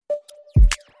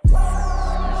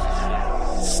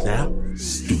Snap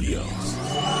Studios.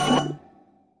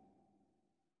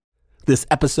 This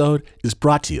episode is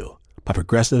brought to you by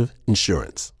Progressive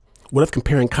Insurance. What if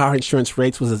comparing car insurance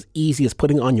rates was as easy as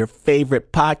putting on your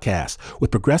favorite podcast?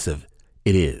 With Progressive,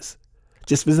 it is.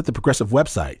 Just visit the Progressive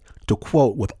website to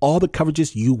quote with all the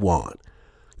coverages you want.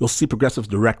 You'll see Progressive's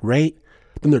direct rate,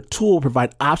 then their tool will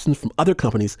provide options from other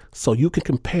companies so you can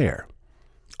compare.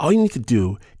 All you need to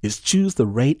do is choose the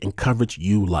rate and coverage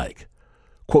you like.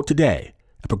 Quote today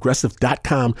at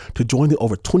Progressive.com to join the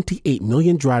over 28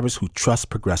 million drivers who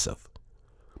trust Progressive.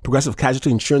 Progressive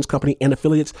Casualty Insurance Company and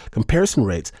Affiliates. Comparison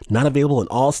rates not available in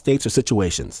all states or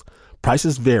situations.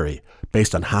 Prices vary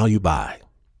based on how you buy.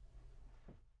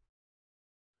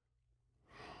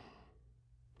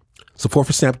 Support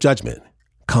for Snap Judgment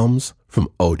comes from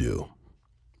Odoo.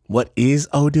 What is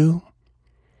Odoo?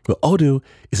 Well, Odoo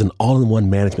is an all-in-one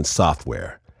management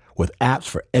software with apps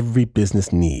for every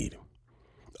business need.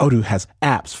 Odoo has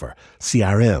apps for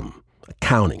CRM,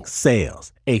 accounting,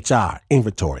 sales, HR,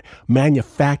 inventory,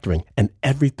 manufacturing, and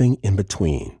everything in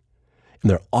between.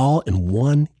 And they're all in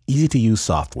one easy-to-use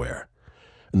software.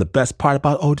 And the best part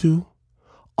about Odoo?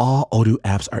 All Odoo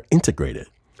apps are integrated,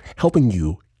 helping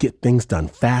you get things done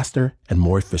faster and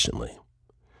more efficiently.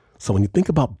 So when you think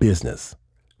about business,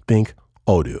 think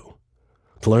Odoo.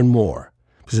 To learn more,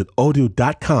 visit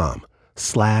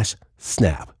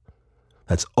odoo.com/snap.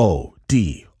 That's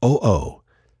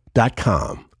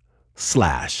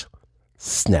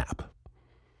odoo.com/snap.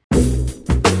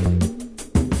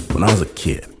 When I was a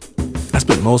kid, I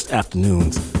spent most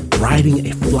afternoons riding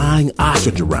a flying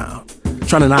ostrich around,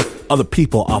 trying to knock other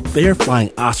people off their flying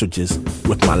ostriches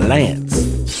with my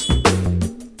lance,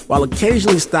 while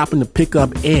occasionally stopping to pick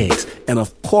up eggs. And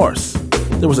of course,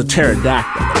 there was a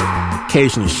pterodactyl that would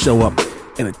occasionally show up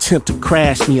and attempt to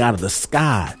crash me out of the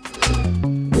sky.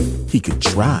 He could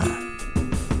try,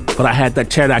 but I had that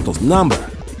pterodactyl's number.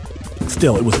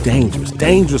 Still, it was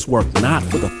dangerous work, not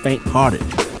for the faint-hearted.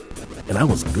 And I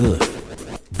was good,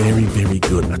 very, very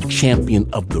good, a champion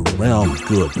of the realm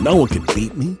good. No one could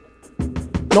beat me.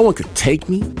 No one could take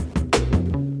me.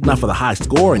 Not for the high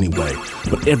score anyway,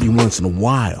 but every once in a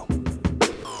while,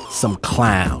 some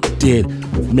clown did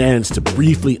manage to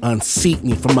briefly unseat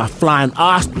me from my flying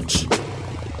ostrich,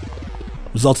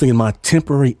 resulting in my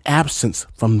temporary absence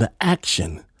from the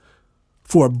action.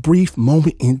 For a brief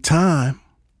moment in time,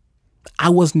 I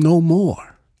was no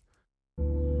more.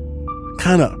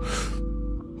 Kind of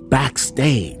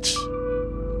backstage,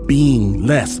 being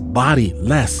less, body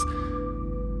less.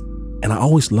 And I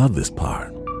always loved this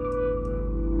part,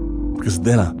 because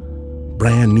then a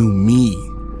brand new me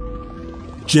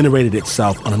generated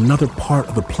itself on another part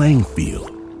of the playing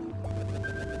field.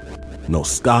 No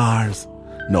scars,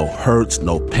 no hurts,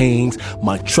 no pains.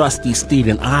 My trusty steed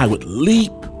and I would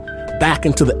leap back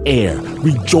into the air,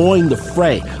 rejoin the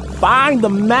fray, find the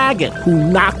maggot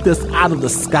who knocked us out of the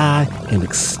sky, and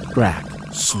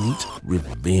extract sweet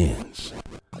revenge.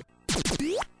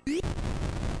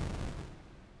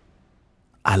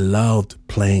 I loved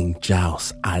playing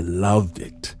Joust. I loved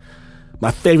it.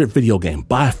 My favorite video game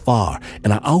by far,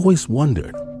 and I always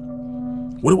wondered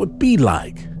what it would be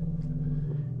like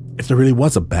if there really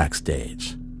was a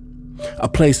backstage, a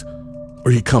place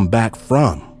where you come back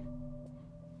from,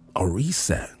 a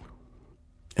reset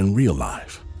in real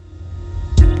life.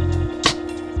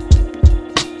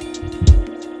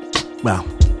 Well,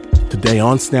 today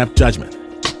on Snap Judgment,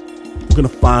 we're going to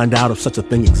find out if such a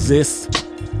thing exists.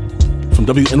 From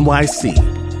WNYC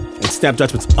and Snap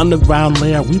Judgment's underground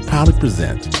lair, we proudly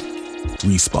present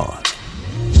Respawn.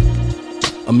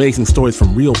 Amazing stories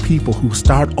from real people who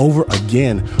start over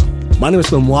again. My name is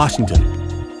Glenn Washington.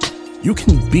 You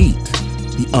can beat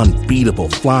the unbeatable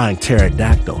flying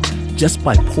pterodactyl just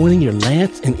by pointing your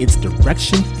lance in its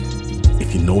direction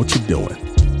if you know what you're doing.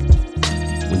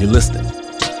 When you're listening,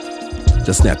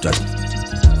 just Snap Judgment.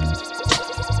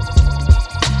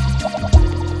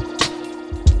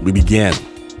 We begin,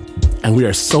 and we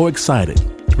are so excited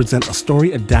to present a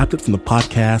story adapted from the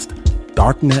podcast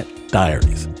Darknet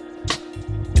Diaries.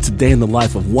 It's a day in the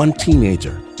life of one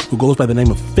teenager who goes by the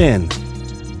name of Finn.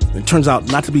 And it turns out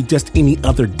not to be just any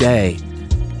other day,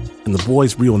 and the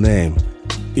boy's real name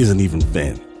isn't even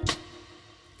Finn.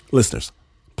 Listeners,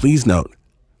 please note,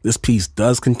 this piece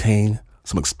does contain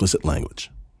some explicit language.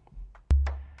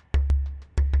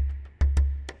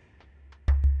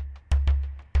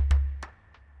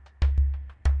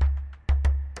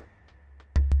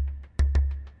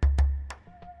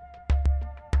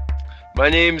 My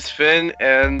name's Finn,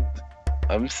 and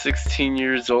I'm 16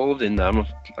 years old, and I'm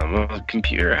a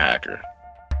computer hacker.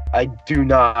 I do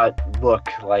not look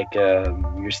like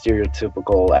your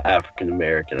stereotypical African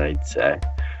American, I'd say.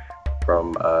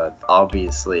 from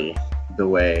obviously the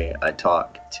way I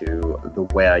talk to the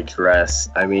way I dress.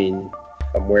 I mean,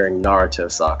 I'm wearing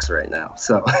Naruto socks right now,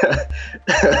 so.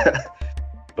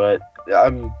 But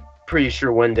I'm pretty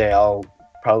sure one day I'll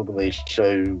probably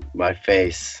show my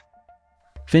face.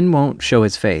 Finn won't show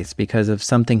his face because of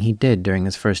something he did during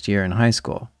his first year in high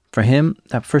school. For him,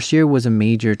 that first year was a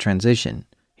major transition.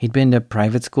 He'd been to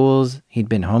private schools, he'd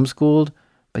been homeschooled,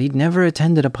 but he'd never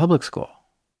attended a public school.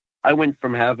 I went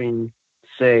from having,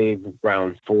 say,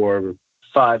 around 4 or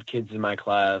 5 kids in my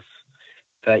class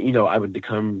that, I would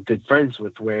become good friends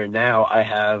with, where now I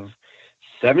have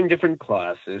 7 different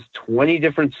classes, 20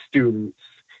 different students,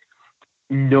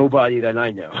 nobody that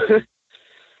I know.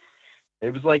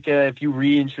 It was like if you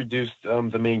reintroduced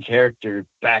the main character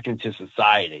back into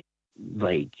society.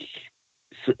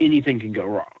 So anything can go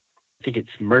wrong. I think it's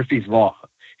Murphy's Law.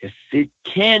 If it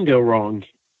can go wrong,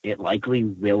 it likely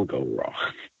will go wrong.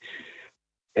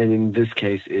 And in this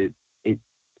case, it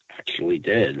actually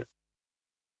did.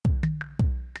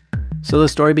 So the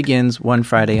story begins one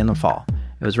Friday in the fall.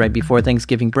 It was right before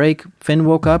Thanksgiving break. Finn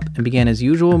woke up and began his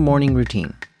usual morning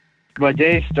routine. My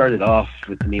day started off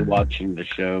with me watching the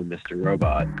show Mr.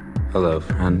 Robot. Hello,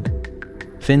 friend.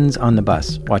 Finn's on the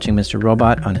bus, watching Mr.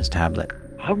 Robot on his tablet.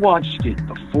 I watched it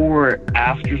before,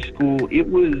 after school. It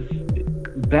was,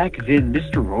 back then,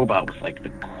 Mr. Robot was like the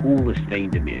coolest thing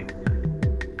to me.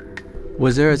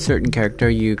 Was there a certain character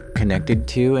you connected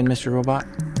to in Mr. Robot?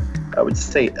 I would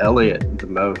say Elliot the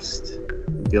most,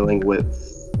 dealing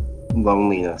with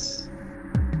loneliness.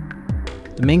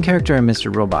 The main character in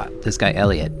Mr. Robot, this guy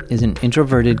Elliot, is an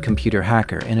introverted computer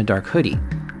hacker in a dark hoodie.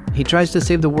 He tries to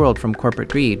save the world from corporate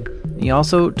greed. He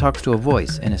also talks to a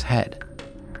voice in his head.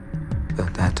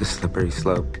 But that's a slippery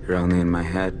slope. You're only in my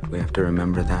head. We have to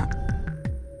remember that.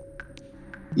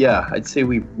 Yeah, I'd say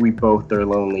we both are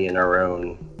lonely in our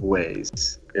own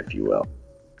ways, if you will.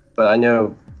 But I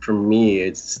know for me,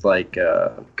 it's like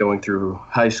going through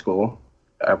high school,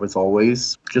 I was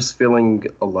always just feeling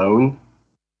alone.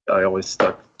 I always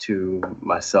stuck to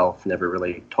myself, never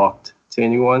really talked to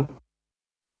anyone.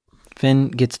 Finn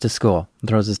gets to school,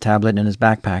 throws his tablet in his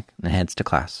backpack, and heads to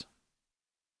class.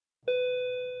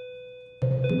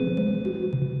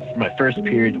 My first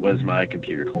period was my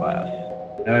computer class.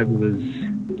 I was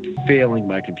failing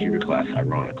my computer class,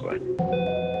 ironically.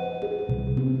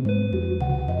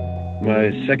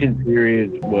 My second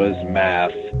period was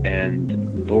math,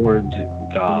 and Lord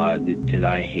God, did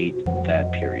I hate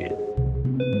that period.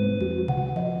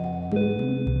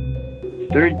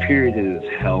 Third period is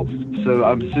health. So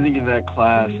I'm sitting in that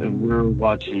class and we're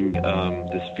watching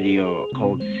this video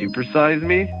called Supersize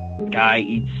Me. Guy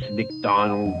eats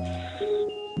McDonald's.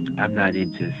 I'm not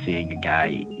into seeing a guy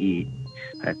eat.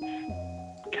 That's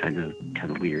kind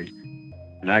of weird.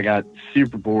 And I got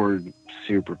super bored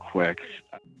super quick.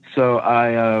 So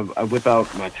I whip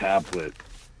out my tablet.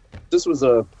 This was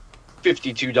a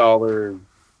 $52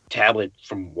 tablet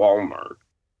from Walmart.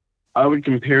 I would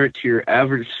compare it to your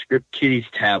average Script Kitties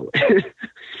tablet.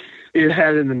 It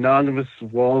had an anonymous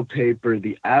wallpaper.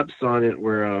 The apps on it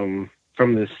were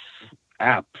from this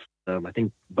app, I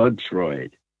think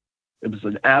Bugtroid. It was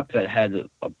an app that had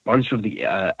a bunch of the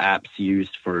apps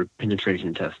used for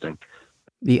penetration testing.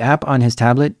 The app on his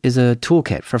tablet is a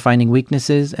toolkit for finding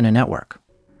weaknesses in a network.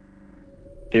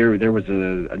 There was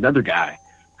another guy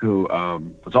who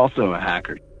was also a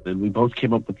hacker, and we both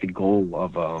came up with the goal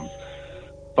of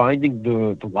finding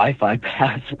the Wi-Fi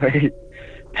password.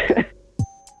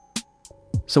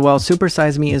 So while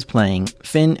Supersize Me is playing,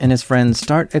 Finn and his friends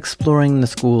start exploring the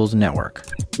school's network.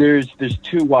 There's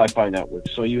 2 Wi-Fi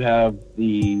networks. So you have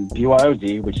the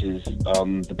BYOD, which is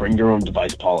the bring your own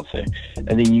device policy. And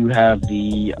then you have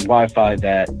the Wi-Fi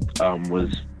that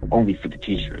was only for the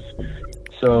teachers.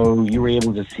 So you were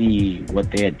able to see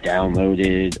what they had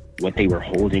downloaded, what they were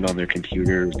holding on their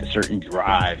computer, the certain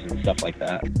drives and stuff like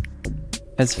that.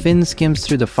 As Finn skims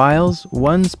through the files,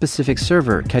 one specific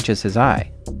server catches his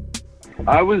eye.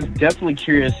 I was definitely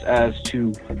curious as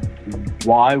to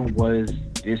why was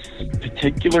this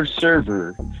particular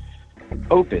server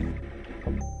open.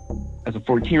 As a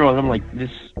 14-year-old, I'm like, this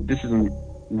isn't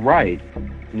right.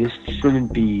 This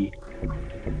shouldn't be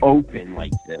open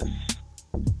like this.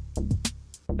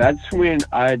 That's when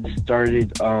I'd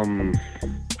started,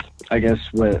 I guess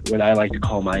what I like to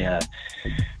call my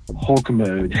Hulk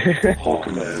mode.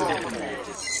 Hulk mode.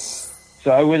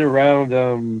 So I went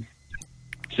around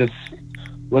just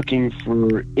looking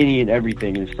for any and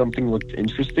everything, and if something looked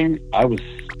interesting, I was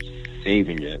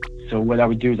saving it. So what I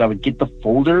would do is I would get the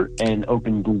folder and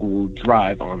open Google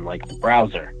Drive on like the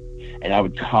browser, and I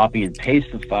would copy and paste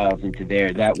the files into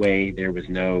there. That way there was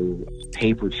no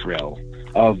paper trail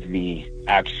of me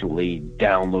actually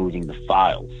downloading the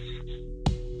files.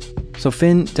 So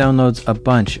Finn downloads a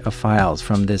bunch of files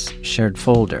from this shared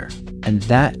folder, and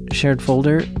that shared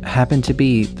folder happened to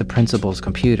be the principal's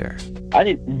computer. I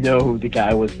didn't know the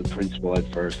guy was the principal at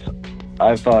first.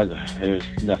 I thought there's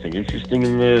nothing interesting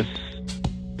in this,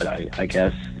 but I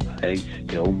guess I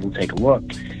still will take a look.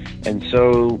 And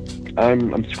so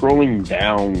I'm scrolling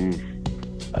down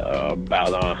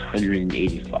about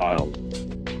 180 files.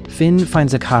 Finn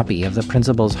finds a copy of the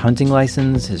principal's hunting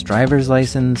license, his driver's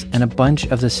license, and a bunch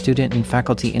of the student and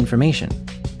faculty information.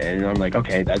 And I'm like,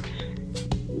 okay, that's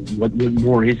what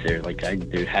more is there? Like,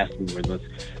 there has to be more than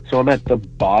this. So I'm at the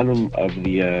bottom of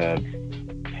the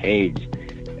page,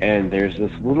 and there's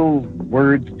this little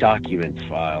Word document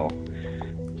file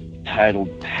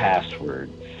titled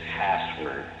Passwords.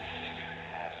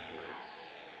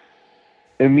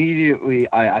 Immediately,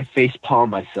 I facepalm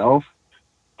myself,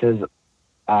 because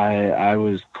I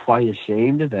was quite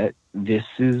ashamed that this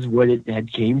is what it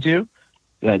had came to,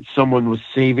 that someone was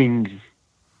saving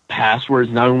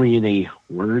passwords not only in a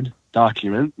Word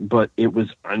document, but it was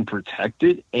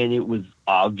unprotected and it was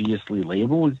obviously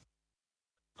labeled.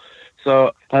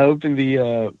 So I opened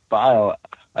the file.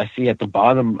 I see at the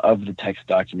bottom of the text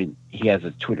document, he has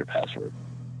a Twitter password.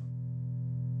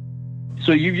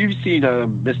 So you've seen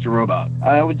Mr. Robot.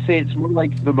 I would say it's more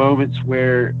like the moments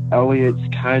where Elliot's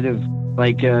kind of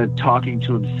like talking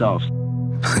to himself.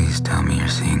 Please tell me you're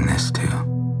seeing this too.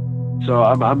 So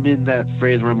I'm in that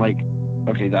phrase where I'm like,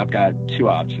 okay, I've got two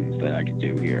options that I can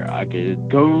do here. I could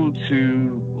go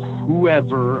to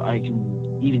whoever I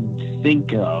can even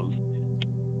think of,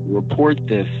 report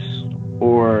this,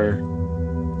 or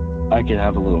I can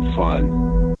have a little fun.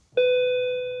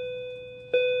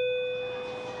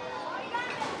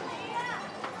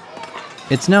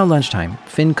 It's now lunchtime.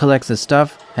 Finn collects his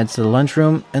stuff, heads to the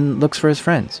lunchroom, and looks for his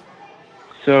friends.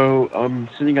 So I'm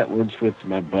sitting at lunch with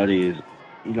my buddies.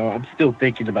 You know, I'm still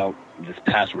thinking about this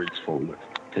passwords folder.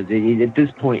 Because at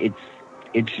this point, it's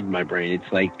itching my brain.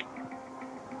 It's like,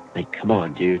 come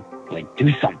on, dude. Like,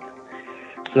 do something.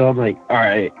 So I'm like, all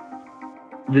right,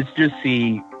 let's just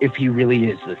see if he really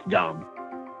is this dumb.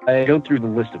 I go through the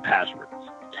list of passwords.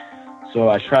 So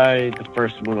I try the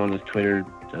first one on his Twitter,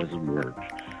 doesn't work.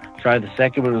 Try the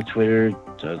second one on Twitter,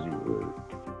 doesn't work.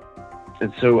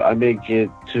 And so I make it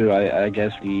to, I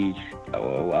guess, the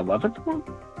 11th one.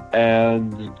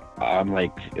 And I'm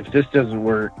like, if this doesn't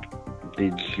work,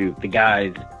 then shoot, the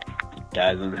guy's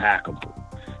unhackable.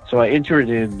 So I enter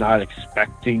it in, not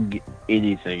expecting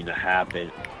anything to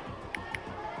happen.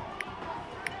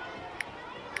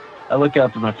 I look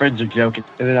up and my friends are joking.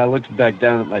 And then I look back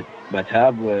down at my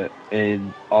tablet,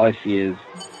 and all I see is,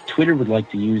 Twitter would like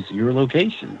to use your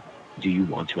location. Do you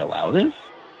want to allow this?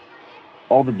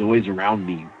 All the noise around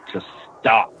me just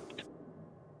stopped.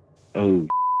 Oh,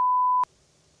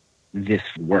 this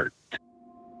worked.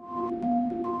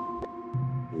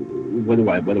 What do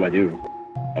I do?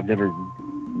 I've never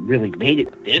really made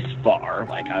it this far.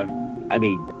 Like, I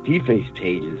made deface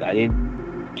pages. I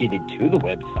didn't get into the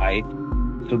website.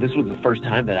 So this was the first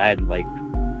time that I had, like,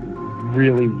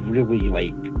 really,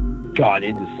 like, got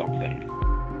into something.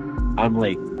 I'm,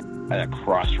 like, at a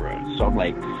crossroads. So I'm,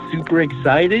 like, super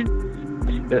excited.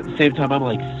 But at the same time, I'm,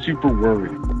 like, super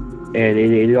worried. And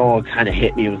it all kind of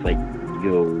hit me. It was like,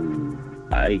 yo,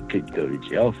 I could go to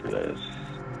jail for this.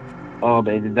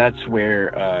 And that's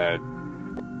where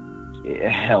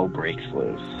hell breaks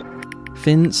loose.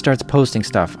 Finn starts posting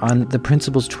stuff on the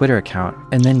principal's Twitter account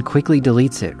and then quickly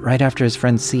deletes it right after his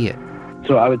friends see it.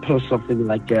 So I would post something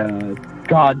like,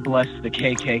 God bless the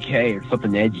KKK or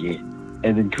something edgy,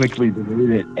 and then quickly delete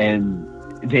it, and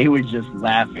they were just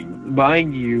laughing.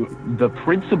 Mind you, the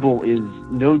principal is,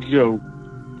 no joke,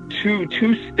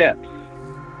 two steps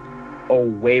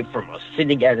away from us,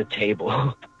 sitting at a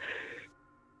table.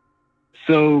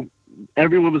 So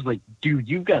everyone was like, dude,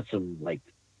 you've got some, like,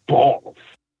 balls.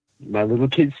 My little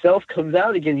kid self comes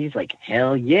out again. He's like,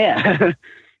 hell yeah. I'm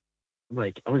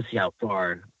like, I want to see how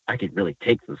far I could really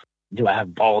take this. Do I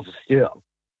have balls still?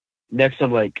 Next,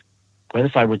 I'm like, what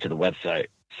if I went to the website?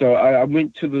 So I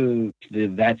went to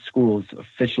that school's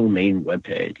official main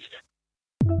webpage.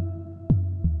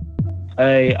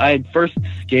 I had first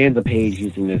scanned the page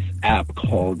using this app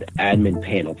called Admin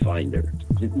Panel Finder.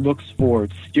 It looks for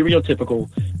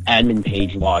stereotypical admin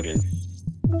page login.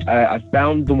 I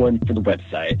found the one for the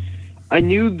website. I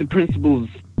knew the principal's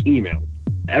email.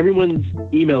 Everyone's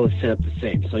email is set up the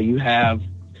same. So you have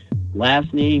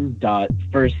last name dot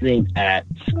first name at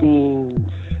school.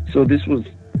 So this was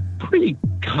pretty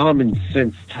common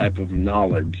sense type of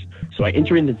knowledge So I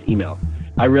enter in this email.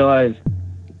 I realize,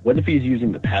 what if he's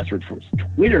using the password for his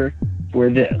Twitter for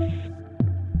this?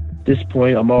 At this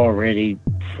point, I'm already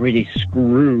pretty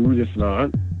screwed, if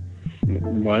not.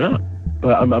 Why not?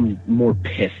 But I'm more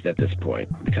pissed at this point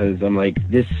because I'm like,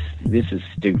 this is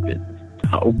stupid.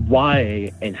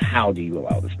 Why and how do you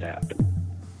allow this to happen?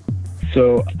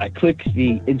 So I click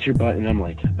the enter button and I'm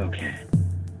like, okay.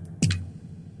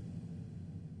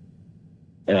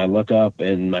 And I look up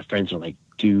and my friends are like,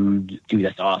 dude,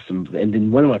 that's awesome. And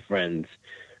then one of my friends,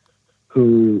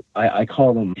 who I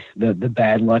call him the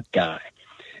bad luck guy,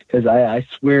 because I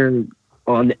swear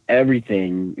on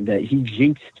everything that he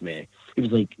jinxed me. He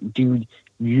was like, dude,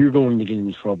 you're going to get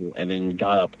in trouble, and then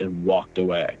got up and walked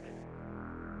away.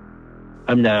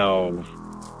 I'm now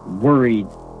worried,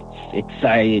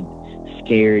 excited,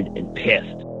 scared, and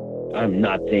pissed. I'm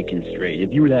not thinking straight.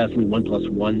 If you were to ask me 1 +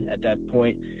 1 at that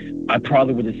point, I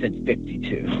probably would have said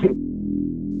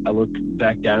 52. I look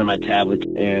back down at my tablet,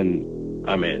 and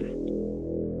I'm in.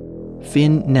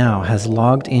 Finn now has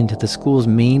logged into the school's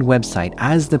main website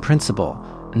as the principal,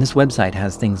 and this website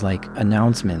has things like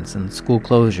announcements and school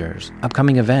closures,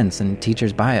 upcoming events, and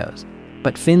teachers' bios.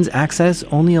 But Finn's access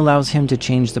only allows him to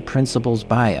change the principal's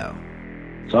bio.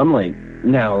 So I'm like,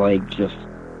 now, like, just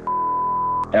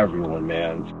everyone,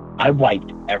 man. I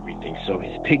wiped everything. So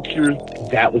his picture,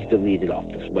 that was deleted off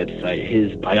this website.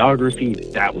 His biography,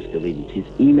 that was deleted. His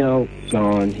email,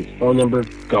 gone. His phone number,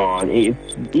 gone.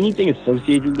 Anything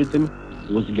associated with him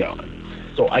was gone.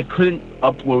 So I couldn't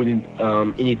upload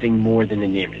anything more than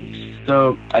an image.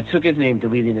 So I took his name,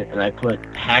 deleted it, and I put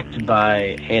hacked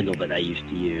by handle that I used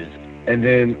to use. And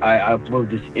then I upload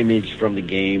this image from the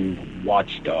game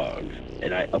Watch Dogs.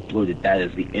 And I uploaded that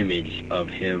as the image of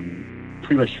him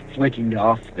pretty much flicking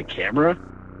off the camera.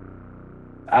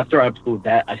 After I upload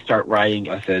that, I start writing.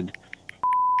 I said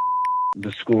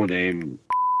the school name,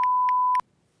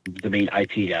 the main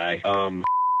IT guy,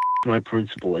 my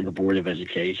principal and the Board of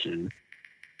Education.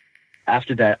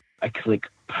 After that, I click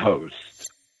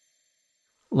post.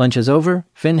 Lunch is over.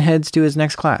 Finn heads to his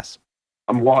next class.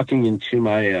 I'm walking into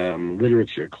my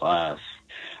literature class.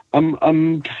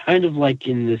 I'm kind of like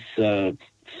in this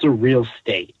surreal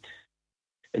state.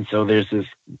 And so there's this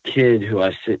kid who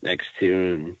I sit next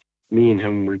to, and me and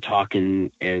him were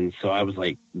talking, and so I was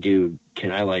like, dude,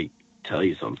 can I, like, tell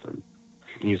you something?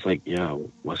 And he was like, yeah,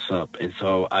 what's up? And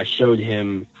so I showed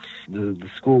him the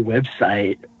school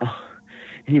website,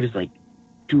 and he was like,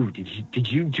 dude,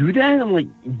 did you do that? I'm like,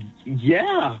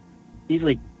 yeah. He's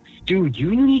like, dude,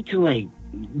 you need to, like,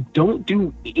 don't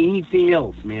do anything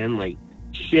else, man. Like,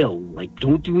 chill. Like,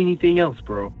 don't do anything else,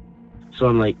 bro. So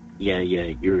I'm like, yeah,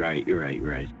 you're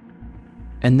right.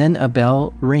 And then a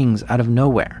bell rings out of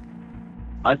nowhere.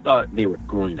 I thought they were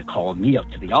going to call me up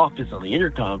to the office on the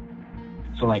intercom.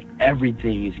 So, like,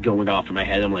 everything is going off in my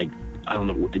head. I'm like, I don't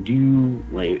know what to do.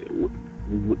 Like,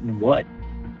 what?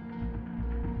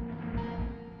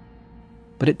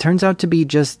 But it turns out to be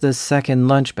just the second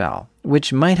lunch bell,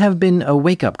 which might have been a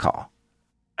wake-up call.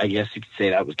 I guess you could say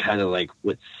that was kind of like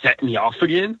what set me off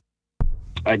again.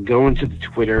 I go into the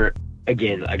Twitter.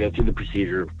 Again, I go through the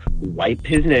procedure, wipe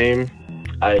his name,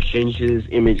 I change his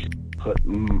image, put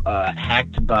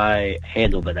hacked by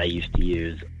handle that I used to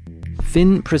use.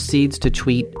 Finn proceeds to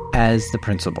tweet as the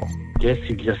principal. Guess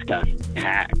he just got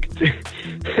hacked.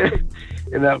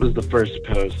 And that was the first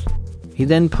post. He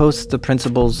then posts the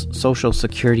principal's social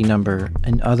security number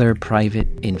and other private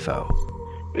info.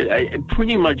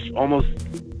 Pretty much almost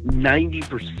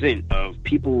 90% of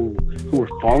people who were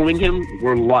following him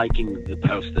were liking the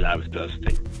post that I was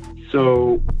posting.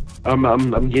 So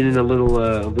I'm getting a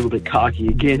little bit cocky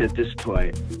again at this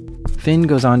point. Finn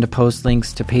goes on to post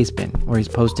links to Pastebin, where he's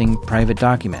posting private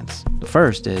documents. The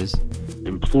first is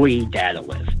employee data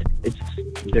list. It's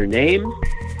their name,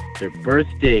 their birth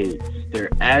dates, their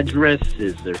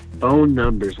addresses, their phone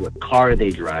numbers, what car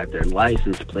they drive, their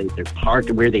license plate, their park,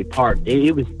 where they park.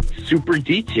 It was super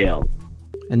detailed.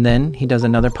 And then he does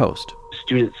another post.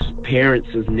 Students'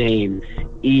 parents' name,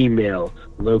 email,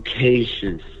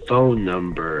 location, phone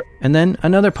number. And then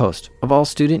another post of all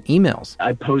student emails.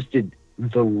 I posted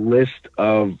the list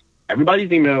of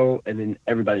everybody's email and then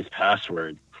everybody's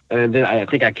password. And then I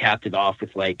think I capped it off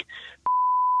with, like,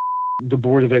 the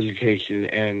Board of Education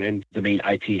and the main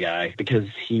IT guy, because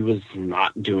he was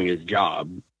not doing his job.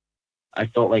 I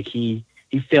felt like he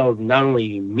failed not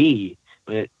only me,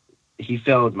 but he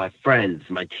failed my friends,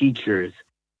 my teachers,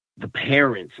 the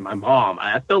parents, my mom.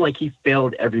 I felt like he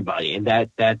failed everybody, and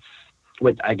that's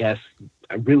what, I guess,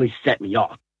 really set me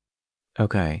off.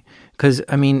 Okay. Because,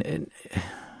 I mean,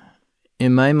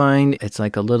 in my mind, it's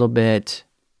like a little bit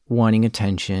wanting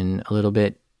attention, a little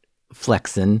bit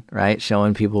flexing, right?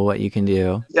 Showing people what you can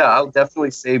do. Yeah, I'll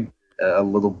definitely say a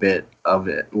little bit of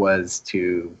it was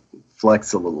to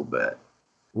flex a little bit.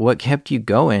 What kept you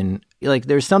going? Like,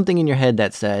 there's something in your head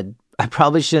that said, I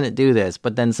probably shouldn't do this,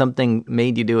 but then something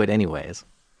made you do it anyways.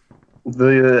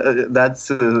 That's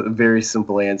a very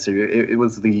simple answer. It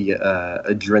was the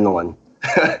adrenaline.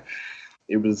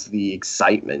 It was the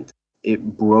excitement.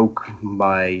 It broke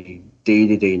my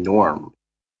day-to-day norm.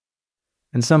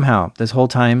 And somehow, this whole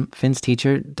time, Finn's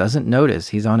teacher doesn't notice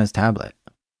he's on his tablet.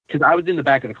 Because I was in the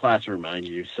back of the classroom, mind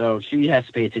you, so she has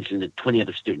to pay attention to 20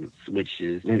 other students,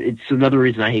 it's another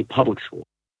reason I hate public school.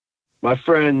 My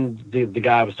friend, the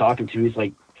guy I was talking to, he's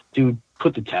like, dude,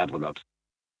 put the tablet up.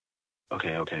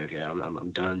 Okay,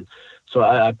 I'm done. So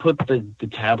I put the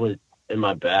tablet in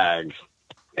my bag,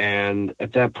 and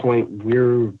at that point,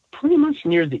 we're pretty much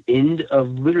near the end of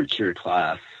literature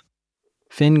class.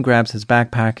 Finn grabs his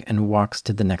backpack and walks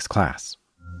to the next class.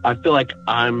 I feel like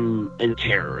I'm a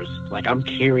terrorist. Like I'm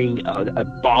carrying a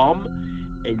bomb,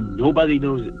 and nobody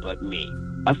knows it but me.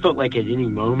 I felt like at any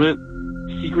moment,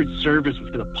 Secret Service was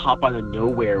going to pop out of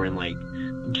nowhere and like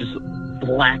just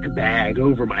black bag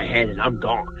over my head, and I'm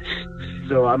gone.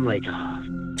 So I'm like,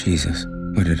 Jesus,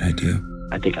 what did I do?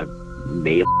 I think I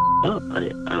may have up. I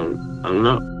don't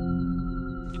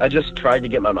know. I just tried to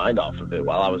get my mind off of it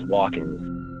while I was walking.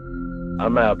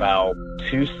 I'm about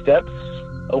 2 steps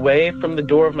away from the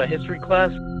door of my history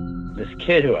class. This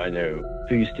kid who I knew,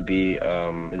 who used to be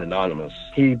an anonymous,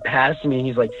 he passed me and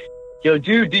he's like, yo,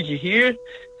 dude, did you hear?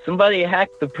 Somebody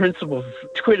hacked the principal's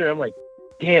Twitter. I'm like,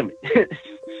 damn it.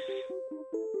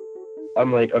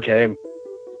 I'm like, okay,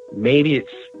 maybe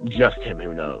it's just him,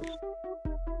 who knows?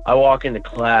 I walk into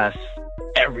class,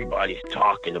 everybody's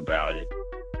talking about it.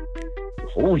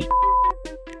 Holy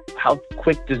how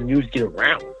quick does news get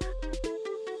around?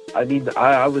 I mean,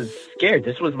 I was scared.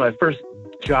 This was my first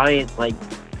giant, like,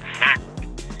 hack.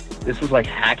 This was like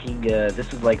hacking,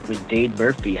 this is like when Dane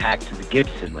Murphy hacked to the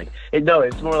Gibson. Like, no,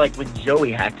 it's more like when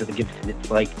Joey hacked to the Gibson.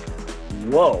 It's like,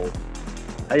 whoa.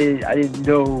 I didn't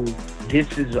know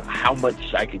this is how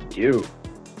much I could do.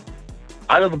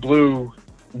 Out of the blue,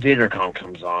 the intercom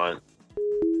comes on.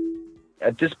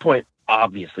 At this point,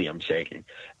 obviously I'm shaking.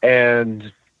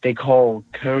 And they call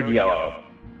Code Yellow.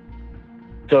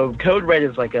 So Code Red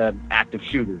is like an active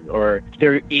shooter, or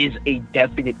there is a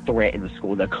definite threat in the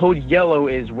school. The Code Yellow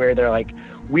is where they're like,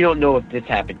 we don't know if this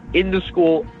happened in the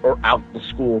school or out the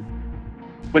school.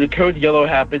 When the Code Yellow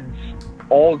happens,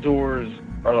 all doors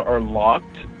are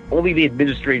locked. Only the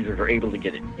administrators are able to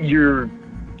get it. You're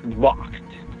locked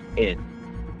in.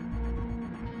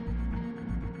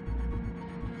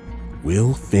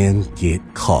 Will Finn get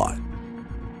caught?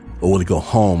 Or will he go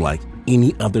home like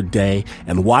any other day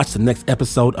and watch the next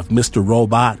episode of Mr.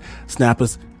 Robot?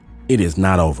 Snappers, it is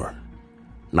not over.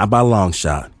 Not by a long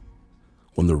shot.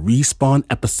 When the Respawn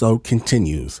episode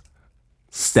continues,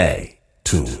 stay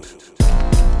tuned.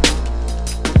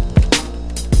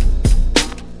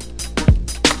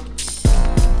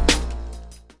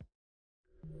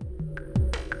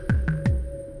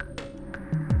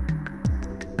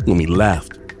 When we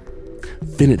left,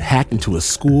 Finn had hacked into a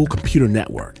school computer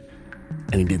network,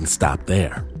 and he didn't stop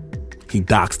there. He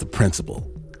doxed the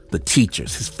principal, the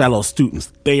teachers, his fellow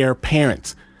students, their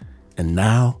parents, and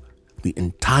now the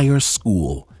entire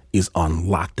school is on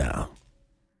lockdown.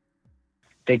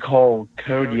 They call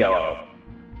Code Yellow.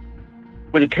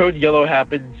 When the Code Yellow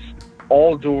happens,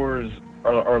 all doors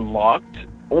are locked.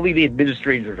 Only the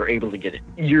administrators are able to get it.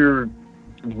 You're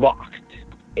locked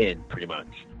in, pretty much.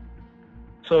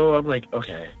 So I'm like,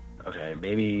 okay,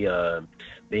 maybe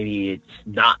it's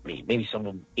not me. Maybe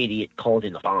some idiot called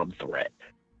in a bomb threat.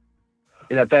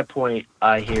 And at that point,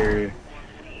 I hear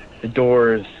the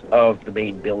doors of the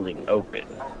main building open.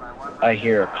 I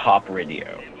hear a cop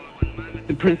radio.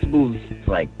 The principal's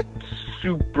like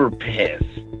super pissed.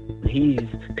 He's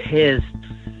pissed,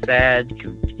 sad,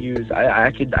 confused.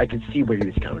 I could see where he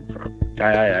was coming from.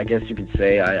 I guess you could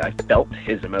say I felt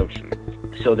his emotion.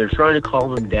 So they're trying to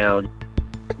calm him down.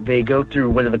 They go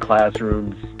through one of the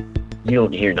classrooms. You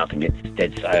don't hear nothing. It's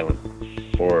dead silent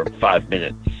for 5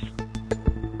 minutes.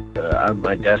 I'm at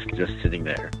my desk just sitting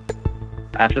there.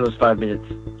 After those 5 minutes,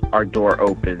 our door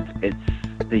opens. It's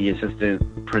the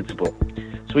assistant principal.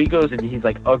 So he goes and he's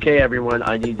like, okay, everyone,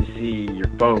 I need to see your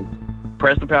phone.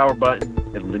 Press the power button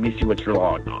and let me see what you're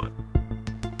logged on.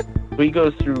 So he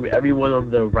goes through everyone on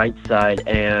the right side,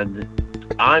 and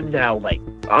I'm now like,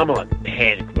 I'm on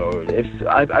panic mode.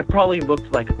 I probably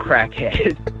looked like a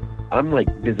crackhead. I'm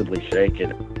like visibly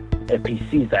shaken. If he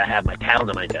sees that I have my tablet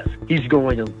on my desk, he's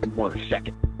going to want to check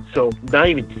it. So not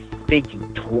even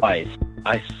thinking twice,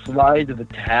 I slide the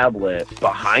tablet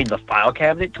behind the file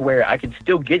cabinet to where I can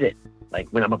still get it, like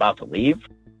when I'm about to leave.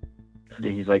 And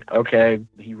he's like, okay.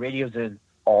 He radios in,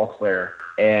 all clear,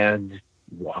 and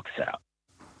walks out.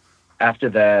 After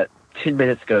that, 10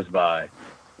 minutes goes by.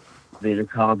 The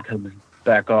intercom comes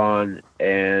back on,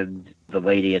 and the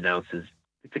lady announces,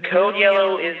 "The code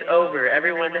yellow is over.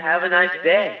 Everyone have a nice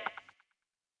day."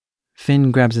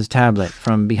 Finn grabs his tablet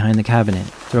from behind the cabinet,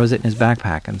 throws it in his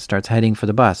backpack, and starts heading for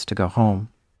the bus to go home.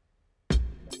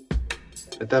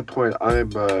 At that point, I'm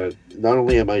not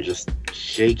only am I just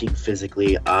shaking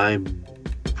physically, I'm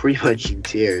pretty much in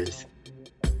tears.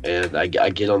 And I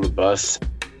get on the bus,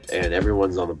 and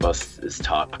everyone's on the bus is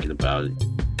talking about it.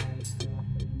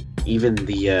 Even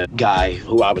the guy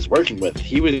who I was working with,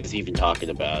 he was even talking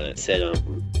about it. Said,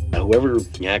 whoever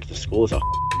hacked the school is a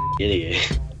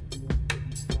idiot.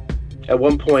 At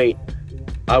one point,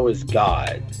 I was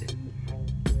God,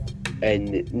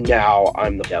 and now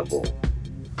I'm the devil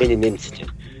in an instant.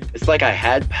 It's like I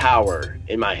had power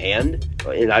in my hand,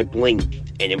 and I blinked,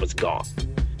 and it was gone.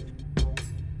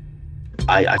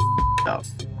 I up.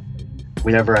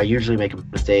 Whenever I usually make a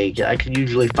mistake, I can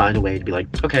usually find a way to be like,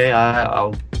 okay,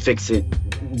 I'll fix it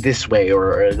this way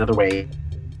or another way.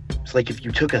 It's like if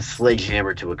you took a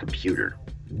sledgehammer to a computer,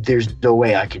 there's no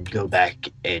way I could go back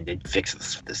and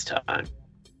fix this time.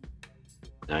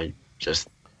 I just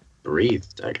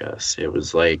breathed, I guess. It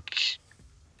was like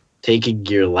taking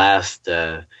your last,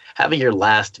 having your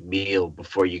last meal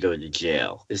before you go to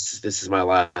jail. This is my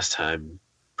last time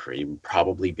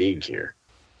probably being here.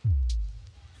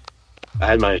 I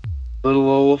had my little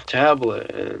old tablet,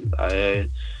 and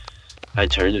I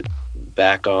turned it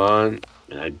back on,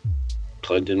 and I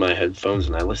plugged in my headphones,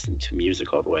 and I listened to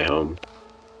music all the way home.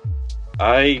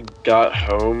 I got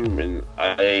home, and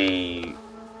I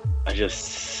just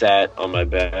sat on my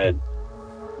bed,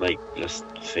 like, just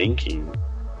thinking.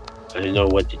 I didn't know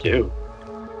what to do.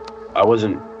 I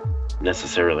wasn't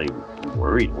necessarily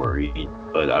worried,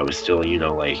 but I was still,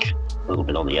 like, a little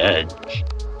bit on the edge.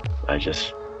 I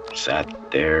just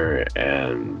sat there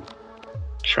and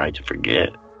tried to forget.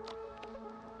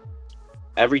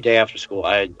 Every day after school,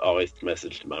 I'd always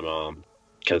message my mom,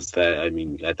 because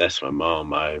that's my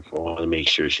mom. I want to make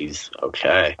sure she's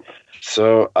okay.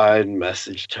 So I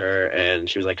messaged her, and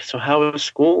she was like, "So how was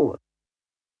school?"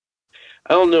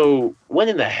 I don't know what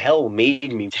in the hell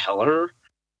made me tell her.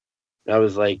 I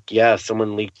was like, "Yeah,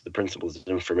 someone leaked the principal's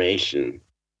information."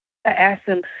 I asked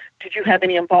him, "Did you have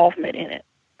any involvement in it?"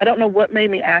 I don't know what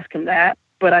made me ask him that,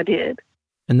 but I did.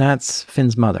 And that's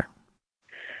Finn's mother.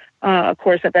 Of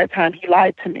course, at that time, he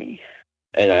lied to me.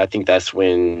 And I think that's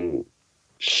when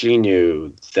she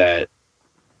knew that,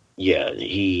 yeah,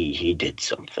 he did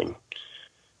something.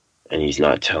 And he's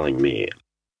not telling me.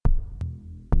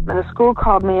 And the school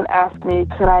called me and asked me,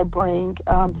 could I bring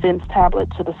Finn's tablet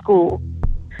to the school?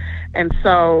 And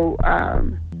so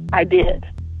I did,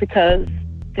 because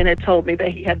Finn had told me that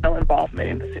he had no involvement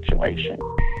in the situation.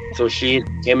 So she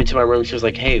came into my room. She was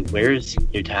like, "Hey, where's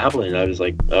your tablet?" And I was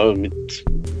like, "Oh, it's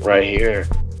right here."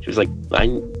 She was like, "I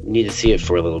need to see it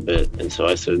for a little bit." And so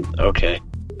I said, "Okay."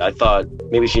 I thought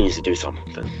maybe she needs to do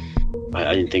something.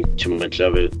 I didn't think too much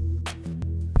of it.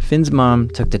 Finn's mom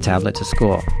took the tablet to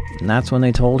school, and that's when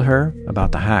they told her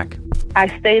about the hack. I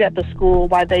stayed at the school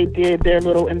while they did their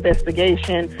little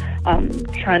investigation,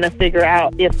 trying to figure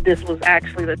out if this was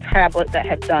actually the tablet that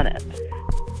had done it.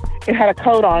 It had a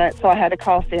code on it, so I had to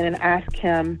call Finn and ask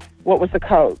him what was the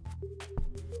code.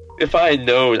 If I had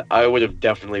known, I would have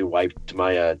definitely wiped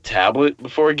my tablet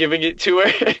before giving it to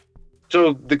her.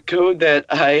 So the code that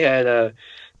I had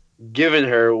given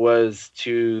her was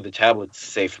to the tablet's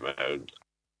safe mode.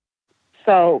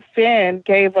 So Finn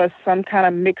gave us some kind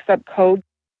of mix-up code.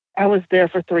 I was there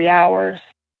for 3 hours.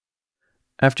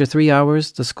 After 3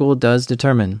 hours, the school does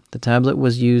determine the tablet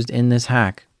was used in this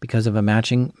hack because of a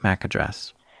matching MAC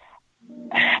address.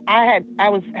 I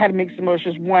had mixed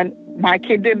emotions. One, my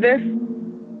kid did this.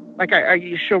 Like, are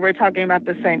you sure we're talking about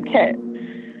the same kid?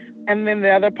 And then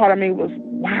the other part of me was,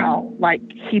 wow, like,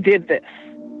 he did this.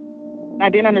 I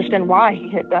didn't understand why he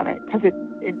had done it, because it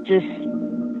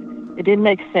didn't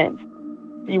make sense.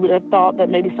 You would have thought that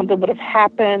maybe something would have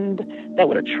happened that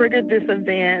would have triggered this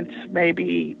event.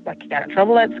 Maybe, like, he got in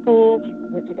trouble at school,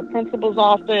 went to the principal's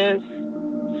office,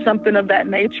 something of that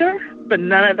nature. But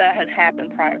none of that had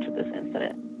happened prior to this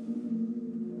incident.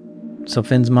 So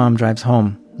Finn's mom drives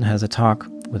home and has a talk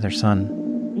with her son.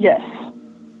 Yes.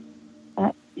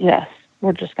 Yes.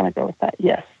 We're just going to go with that.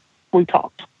 Yes. We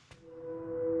talked.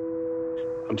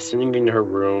 I'm sitting in her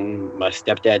room. My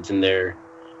stepdad's in there.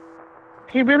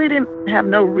 He really didn't have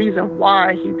no reason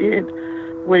why he did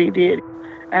what he did.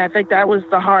 And I think that was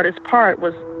the hardest part,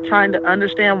 was trying to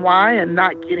understand why and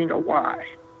not getting a why.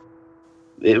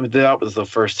 That was the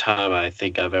first time I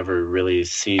think I've ever really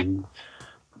seen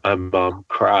my mom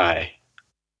cry.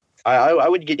 I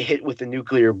would get hit with a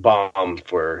nuclear bomb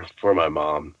for my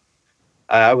mom.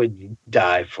 I would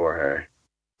die for her.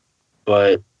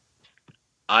 But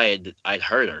I'd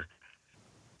hurt her.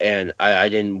 And I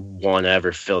didn't want to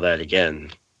ever feel that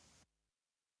again.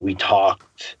 We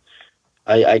talked.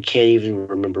 I can't even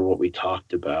remember what we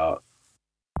talked about.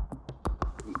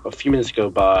 A few minutes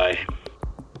go by.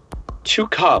 2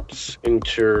 cops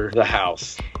enter the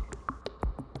house.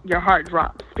 Your heart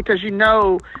drops because you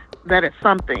know that it's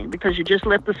something, because you just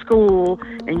left the school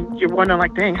and you're wondering,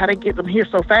 like, dang, how they get them here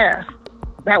so fast?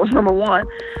 That was number one.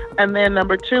 And then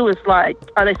number 2 is like,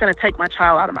 are they going to take my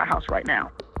child out of my house right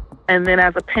now? And then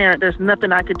as a parent, there's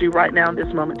nothing I could do right now in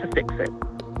this moment to fix it.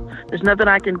 There's nothing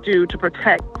I can do to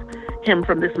protect him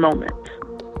from this moment.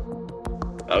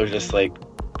 I was just like,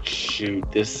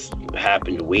 shoot, this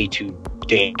happened way too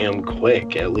damn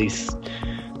quick. At least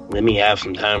let me have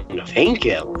some time to think,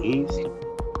 at least.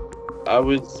 I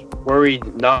was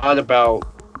worried not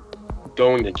about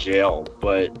going to jail,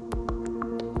 but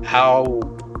how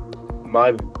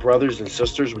my brothers and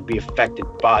sisters would be affected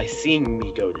by seeing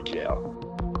me go to jail.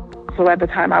 So at the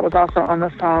time, I was also on the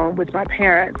phone with my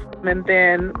parents. And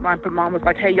then my mom was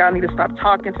like, hey, y'all need to stop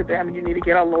talking to them. You need to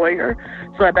get a lawyer.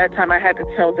 So at that time, I had to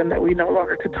tell them that we no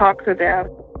longer could talk to them.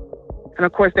 And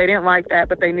of course, they didn't like that,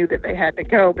 but they knew that they had to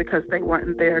go because they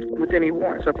weren't there with any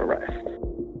warrants of arrest.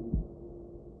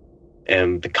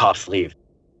 And the cops leave.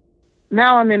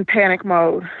 Now I'm in panic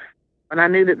mode. And I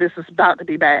knew that this was about to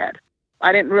be bad.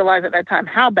 I didn't realize at that time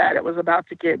how bad it was about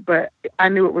to get, but I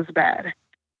knew it was bad.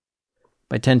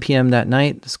 By 10 p.m. that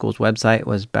night, the school's website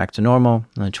was back to normal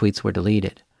and the tweets were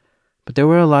deleted. But there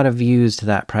were a lot of views to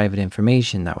that private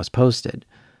information that was posted,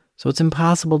 so it's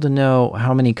impossible to know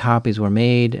how many copies were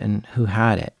made and who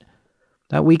had it.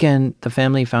 That weekend, the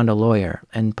family found a lawyer,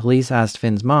 and police asked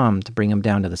Finn's mom to bring him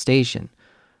down to the station.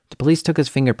 The police took his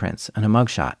fingerprints and a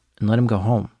mugshot and let him go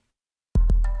home.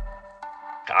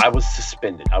 I was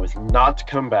suspended. I was not to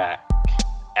come back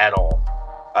at all.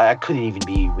 I couldn't even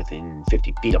be within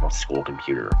 50 feet of a school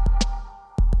computer.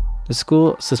 The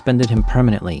school suspended him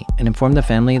permanently and informed the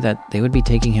family that they would be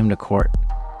taking him to court.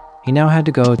 He now had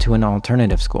to go to an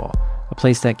alternative school, a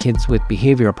place that kids with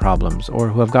behavioral problems or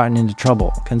who have gotten into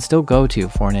trouble can still go to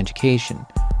for an education.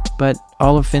 But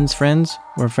all of Finn's friends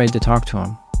were afraid to talk to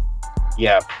him.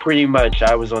 Yeah, pretty much.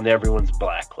 I was on everyone's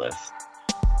blacklist.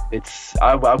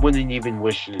 I wouldn't even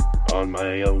wish it on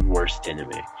my own worst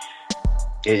enemy.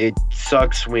 It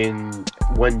sucks when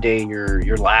one day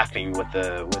you're laughing with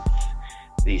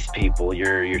these people,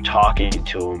 you're talking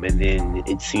to them, and then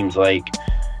it seems like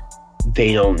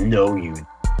they don't know you.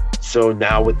 So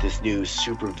now with this new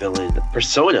supervillain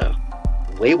persona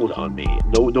labeled on me,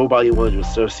 nobody wanted to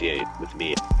associate with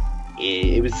me.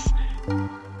 It was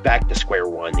back to square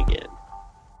one again.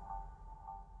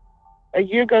 A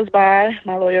year goes by,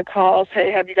 my lawyer calls,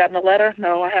 hey, have you gotten a letter?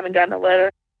 No, I haven't gotten a letter.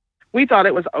 We thought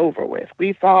it was over with.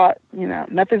 We thought,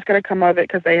 nothing's going to come of it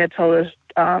because they had told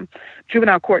us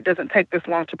juvenile court doesn't take this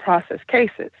long to process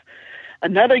cases.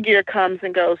 Another year comes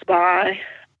and goes by.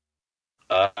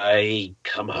 I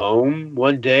come home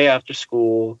one day after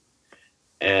school,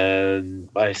 and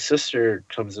my sister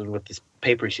comes in with this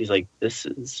paper. She's like, this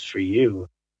is for you.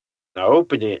 And I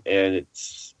open it, and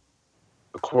it's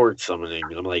a court summoning.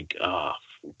 And I'm like,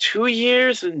 2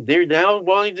 years, and they're now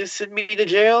wanting to send me to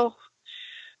jail?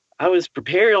 I was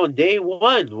prepared on day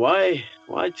one. Why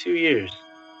 2 years?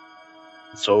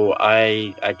 So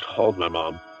I called my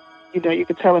mom. You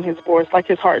could tell in his voice, like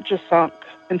his heart just sunk.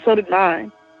 And so did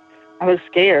mine. I was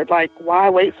scared, like, why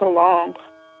wait so long?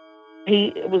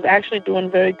 He was actually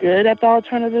doing very good at the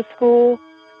alternative school.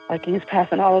 Like, he's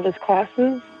passing all of his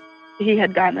classes. He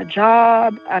had gotten a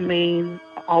job.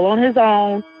 All on his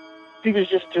own. He was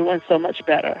just doing so much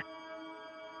better.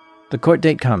 The court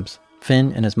date comes.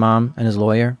 Finn and his mom and his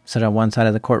lawyer sit on one side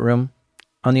of the courtroom.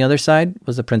 On the other side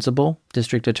was the principal,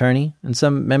 district attorney, and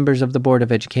some members of the Board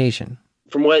of Education.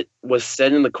 From what was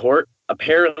said in the court,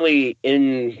 apparently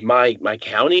in my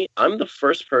county, I'm the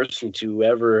first person to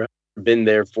ever been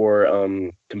there for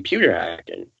computer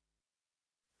hacking.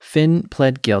 Finn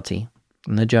pled guilty,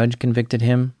 and the judge convicted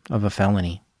him of a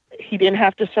felony. He didn't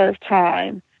have to serve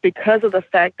time because of the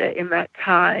fact that in that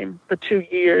time, the 2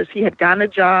 years, he had gotten a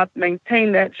job,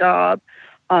 maintained that job.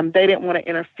 They didn't want to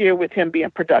interfere with him being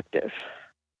productive.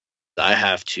 I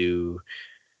have to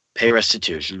pay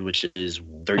restitution, which is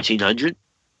 $1,300.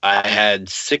 I had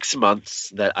 6 months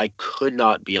that I could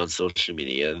not be on social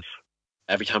media.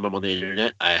 every time I'm on the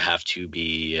internet, I have to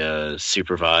be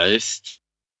supervised.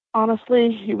 Honestly,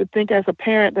 you would think as a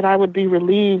parent that I would be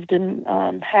relieved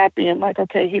and happy and like,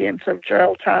 okay, he didn't serve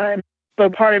jail time.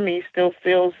 But part of me still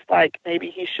feels like maybe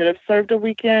he should have served a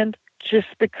weekend, just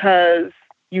because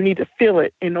you need to feel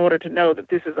it in order to know that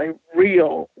this is a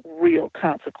real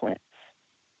consequence.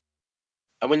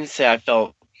 I wouldn't say I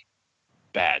felt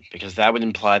bad, because that would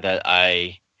imply that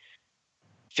I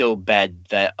feel bad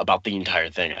about the entire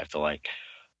thing, I feel like.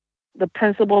 The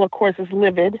principal, of course, is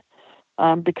livid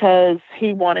because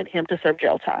he wanted him to serve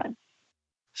jail time.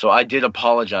 So I did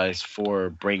apologize for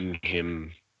bringing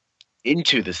him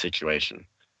into the situation,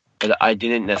 but I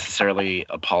didn't necessarily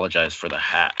apologize for the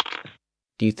hack.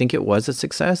 Do you think it was a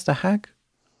success, the hack?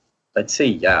 I'd say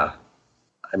yeah.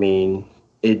 I mean,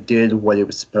 it did what it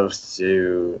was supposed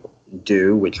to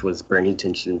do, which was bring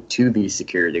attention to these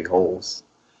security holes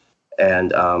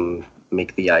and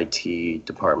make the IT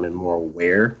department more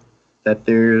aware that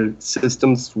their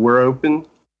systems were open.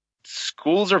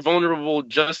 Schools are vulnerable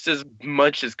just as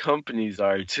much as companies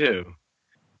are, too.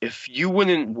 If you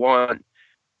wouldn't want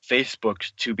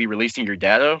Facebook to be releasing your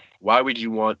data, why would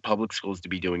you want public schools to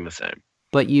be doing the same?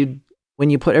 But when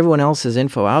you put everyone else's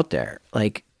info out there,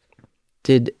 like,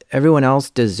 did everyone else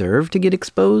deserve to get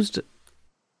exposed?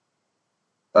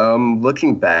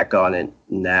 Looking back on it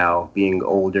now, being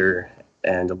older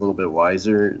and a little bit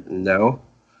wiser, no.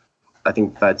 I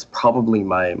think that's probably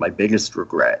my biggest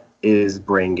regret, is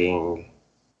bringing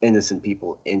innocent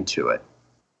people into it.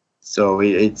 So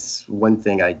it's one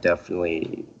thing I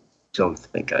definitely don't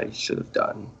think I should have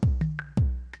done.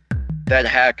 That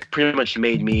hack pretty much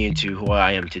made me into who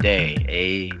I am today,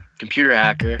 a computer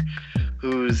hacker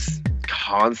who's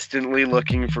constantly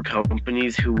looking for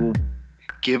companies who will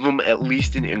give him at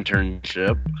least an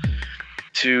internship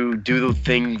to do the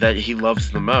thing that he loves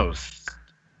the most.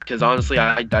 Because honestly,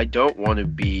 I don't want to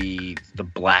be the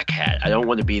black hat. I don't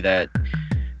want to be that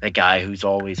guy who's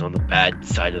always on the bad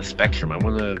side of the spectrum. I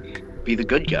want to be the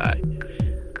good guy.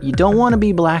 You don't want to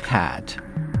be black hat,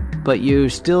 but you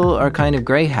still are kind of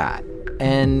gray hat.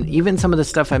 And even some of the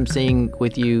stuff I'm seeing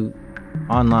with you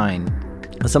online,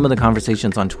 some of the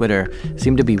conversations on Twitter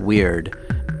seem to be weird.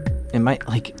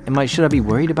 Should I be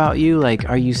worried about you? Like,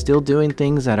 are you still doing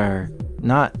things that are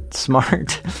not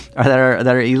smart or that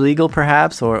are illegal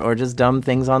perhaps, or just dumb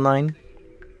things online?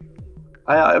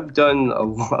 I've done a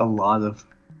lot of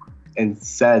and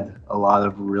said a lot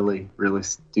of really, really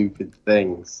stupid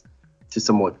things to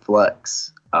somewhat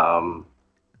flex.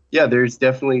 Yeah, there's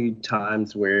definitely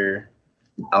times where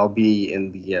I'll be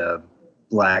in the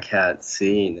black hat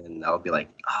scene and I'll be like,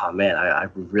 oh man, I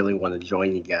really want to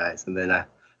join you guys. And then I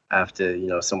have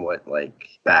to, somewhat like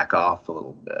back off a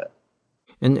little bit.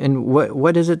 And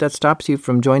what is it that stops you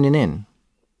from joining in?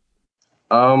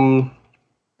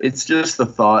 It's just the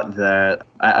thought that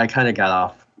I kind of got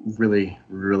off really,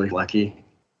 really lucky.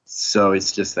 So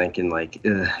it's just thinking like,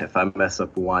 if I mess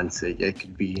up once, it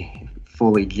could be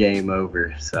fully game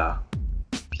over. So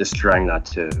just trying not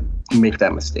to make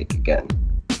that mistake again.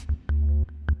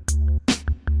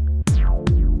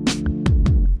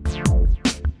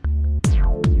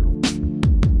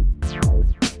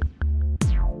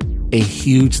 A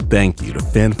huge thank you to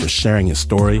Finn for sharing his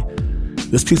story.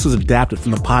 This piece was adapted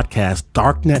from the podcast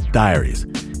Darknet Diaries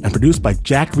and produced by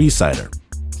Jack Rhysider.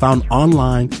 Found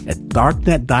online at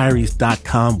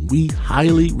darknetdiaries.com. We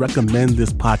highly recommend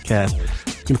this podcast.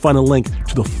 You can find a link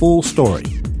to the full story.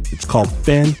 It's called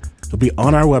Finn. It'll be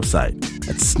on our website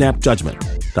at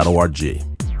snapjudgment.org.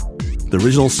 The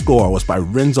original score was by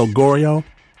Renzo Gorio.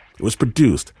 It was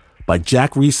produced by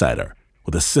Jack Rhysider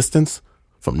with assistance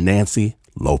from Nancy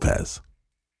Lopez.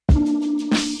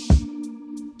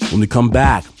 When we come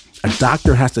back, a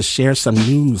doctor has to share some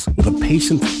news with a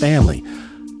patient's family.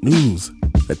 News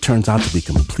that turns out to be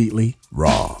completely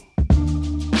wrong.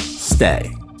 Stay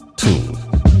tuned.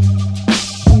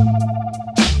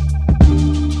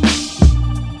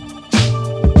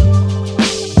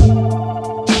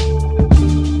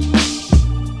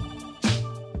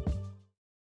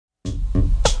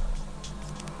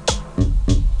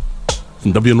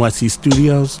 From WNYC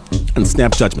Studios and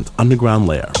Snap Judgment's underground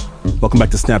lair. Welcome back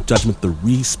to Snap Judgment, the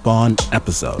Respawn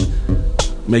episode.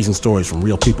 Amazing stories from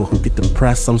real people who get to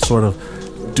press some sort of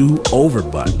do-over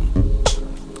button.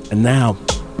 And now,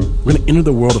 we're going to enter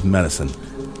the world of medicine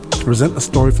to present a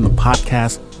story from the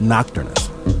podcast Nocturnus.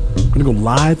 We're going to go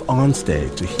live on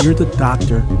stage to hear the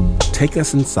doctor take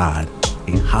us inside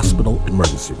a hospital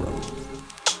emergency room.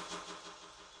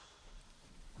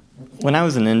 When I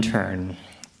was an intern,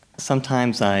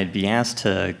 sometimes I'd be asked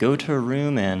to go to a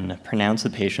room and pronounce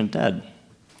a patient dead.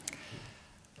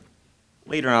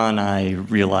 Later on, I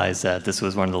realized that this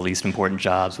was one of the least important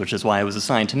jobs, which is why it was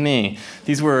assigned to me.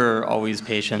 These were always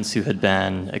patients who had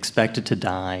been expected to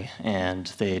die, and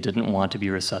they didn't want to be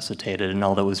resuscitated, and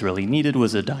all that was really needed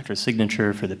was a doctor's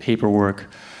signature for the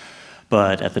paperwork.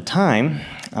 But at the time,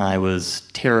 I was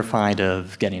terrified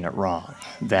of getting it wrong,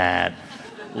 that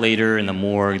later in the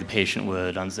morgue, the patient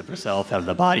would unzip herself out of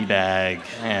the body bag,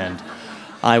 and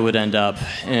I would end up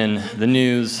in the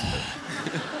news.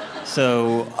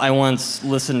 So I once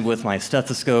listened with my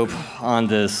stethoscope on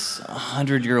this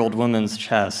 100-year-old woman's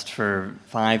chest for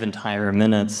 5 entire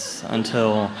minutes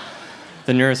until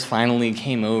the nurse finally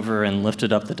came over and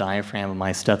lifted up the diaphragm of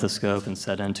my stethoscope and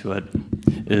said into it,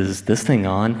 "Is this thing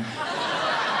on?"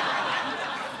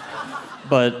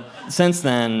 But since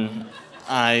then,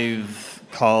 I've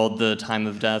called the time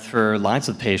of death for lots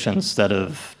of patients that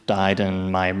have died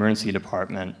in my emergency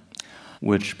department,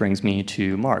 which brings me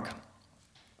to Mark.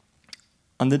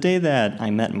 On the day that I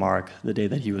met Mark, the day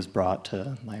that he was brought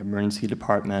to my emergency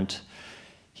department,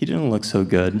 he didn't look so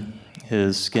good.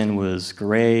 His skin was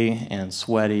gray and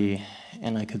sweaty,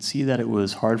 and I could see that it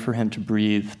was hard for him to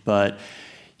breathe, but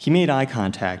he made eye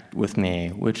contact with me,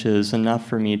 which is enough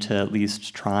for me to at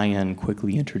least try and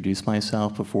quickly introduce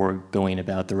myself before going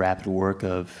about the rapid work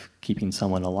of keeping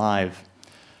someone alive.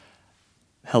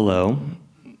 Hello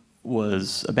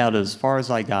was about as far as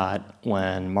I got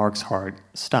when Mark's heart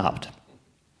stopped.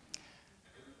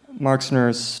 Mark's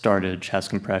nurse started chest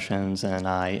compressions, and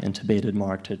I intubated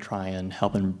Mark to try and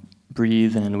help him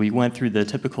breathe, and we went through the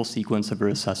typical sequence of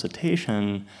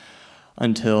resuscitation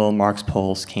until Mark's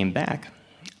pulse came back.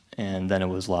 And then it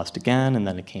was lost again, and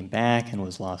then it came back and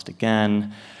was lost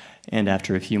again. And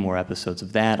after a few more episodes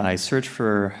of that, I searched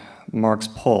for Mark's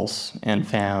pulse and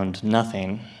found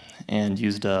nothing, and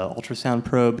used an ultrasound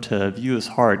probe to view his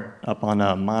heart up on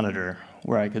a monitor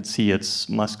where I could see its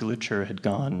musculature had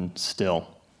gone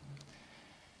still.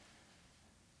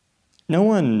 No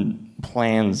one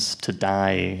plans to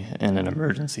die in an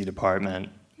emergency department,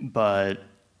 but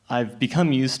I've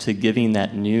become used to giving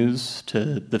that news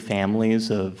to the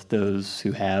families of those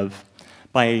who have.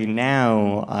 By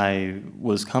now, I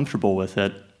was comfortable with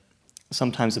it.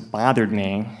 Sometimes it bothered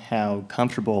me how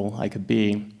comfortable I could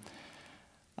be.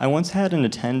 I once had an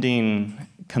attending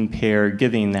compare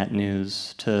giving that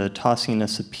news to tossing a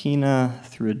subpoena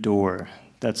through a door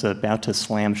that's about to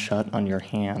slam shut on your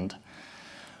hand.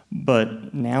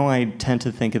 But now I tend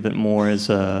to think of it more as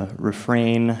a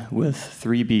refrain with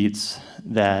 3 beats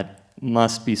that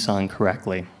must be sung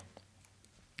correctly.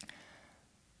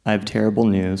 I have terrible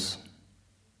news.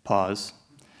 Pause.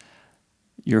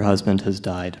 Your husband has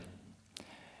died.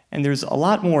 And there's a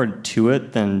lot more to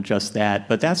it than just that,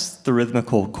 but that's the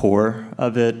rhythmical core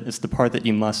of it. It's the part that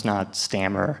you must not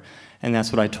stammer. And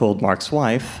that's what I told Mark's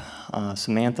wife,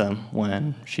 Samantha,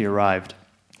 when she arrived.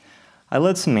 I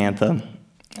led Samantha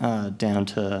down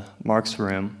to Mark's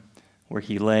room where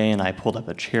he lay, and I pulled up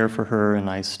a chair for her, and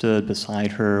I stood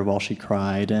beside her while she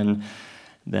cried, and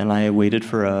then I waited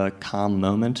for a calm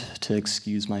moment to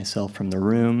excuse myself from the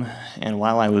room, and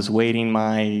while I was waiting,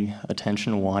 my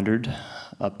attention wandered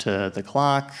up to the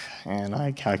clock, and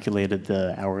I calculated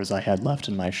the hours I had left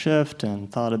in my shift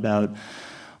and thought about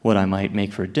what I might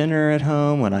make for dinner at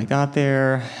home when I got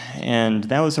there, and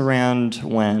that was around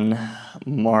when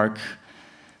Mark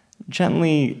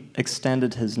gently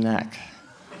extended his neck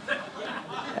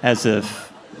as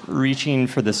if reaching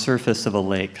for the surface of a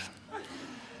lake.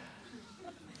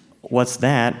 "What's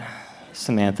that?"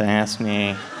 Samantha asked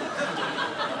me.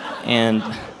 And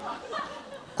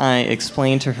I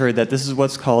explained to her that this is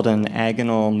what's called an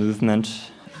agonal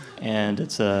movement, and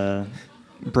it's a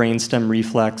brainstem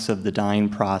reflex of the dying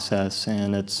process,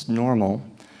 and it's normal.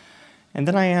 And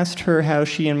then I asked her how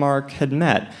she and Mark had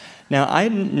met. Now,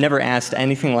 I'd never asked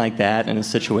anything like that in a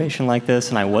situation like this,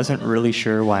 and I wasn't really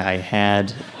sure why I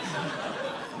had.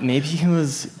 Maybe it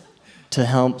was to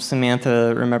help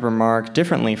Samantha remember Mark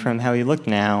differently from how he looked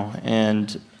now,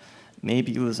 and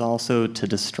maybe it was also to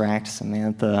distract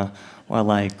Samantha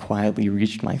while I quietly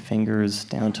reached my fingers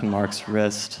down to Mark's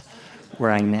wrist,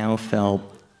 where I now felt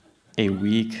a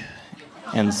weak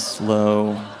and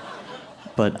slow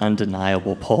but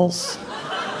undeniable pulse.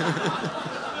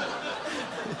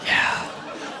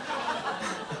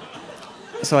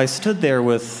 So I stood there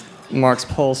with Mark's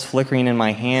pulse flickering in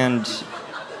my hand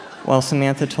while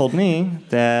Samantha told me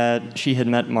that she had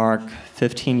met Mark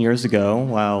 15 years ago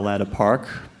while at a park,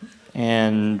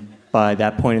 and by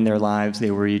that point in their lives they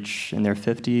were each in their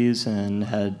 50s and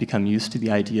had become used to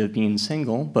the idea of being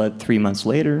single, but 3 months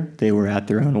later they were at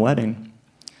their own wedding.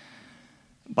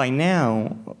 By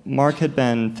now, Mark had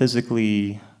been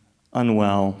physically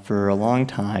unwell for a long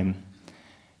time,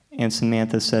 And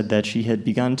Samantha said that she had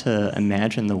begun to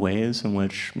imagine the ways in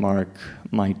which Mark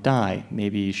might die.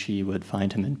 Maybe she would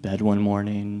find him in bed one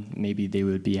morning, maybe they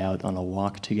would be out on a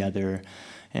walk together,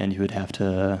 and he would have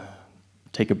to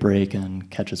take a break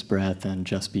and catch his breath and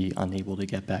just be unable to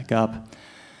get back up.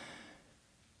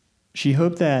 She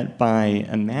hoped that by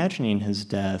imagining his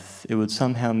death, it would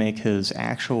somehow make his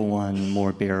actual one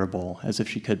more bearable, as if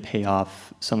she could pay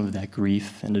off some of that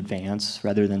grief in advance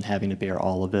rather than having to bear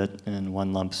all of it in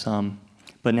one lump sum.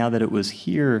 But now that it was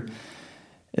here,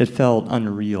 it felt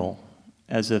unreal,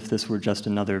 as if this were just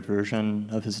another version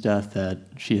of his death that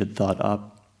she had thought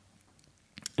up.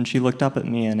 And she looked up at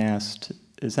me and asked,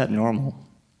 "Is that normal?"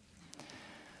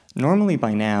 Normally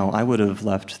by now, I would have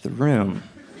left the room.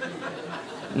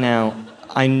 Now,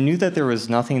 I knew that there was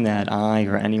nothing that I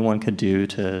or anyone could do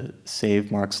to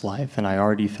save Mark's life, and I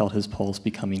already felt his pulse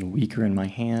becoming weaker in my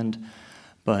hand,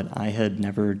 but I had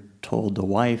never told the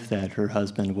wife that her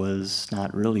husband was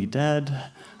not really dead.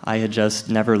 I had just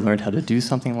never learned how to do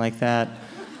something like that.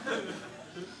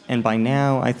 And by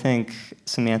now, I think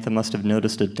Samantha must have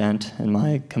noticed a dent in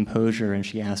my composure, and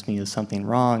she asked me, "Is something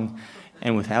wrong?"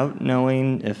 And without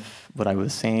knowing if what I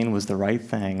was saying was the right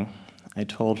thing, I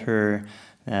told her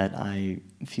that I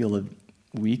feel a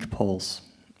weak pulse,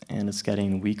 and it's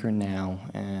getting weaker now,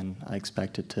 and I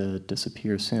expect it to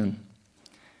disappear soon.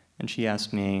 And she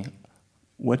asked me,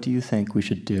 "What do you think we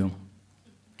should do?"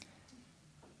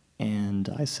 And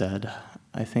I said,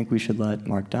 "I think we should let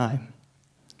Mark die."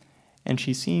 And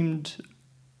she seemed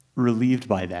relieved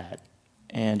by that,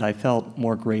 and I felt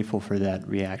more grateful for that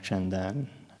reaction than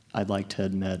I'd like to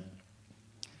admit.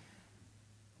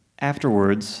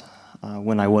 Afterwards,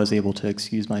 when I was able to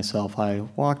excuse myself, I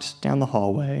walked down the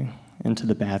hallway into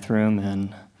the bathroom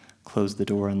and closed the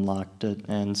door and locked it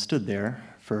and stood there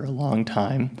for a long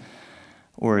time,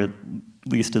 or at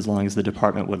least as long as the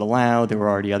department would allow. There were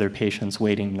already other patients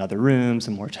waiting in other rooms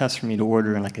and more tests for me to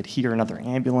order, and I could hear another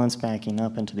ambulance backing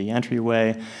up into the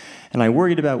entryway. And I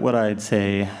worried about what I'd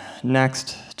say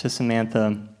next to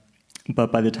Samantha.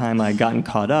 But by the time I'd gotten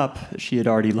caught up, she had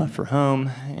already left for home,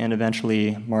 and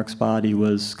eventually Mark's body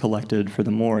was collected for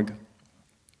the morgue.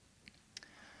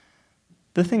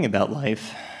 The thing about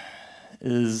life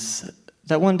is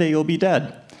that one day you'll be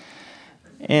dead.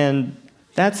 And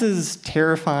that's as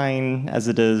terrifying as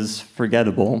it is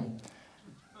forgettable.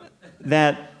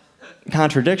 That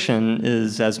contradiction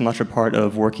is as much a part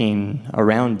of working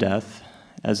around death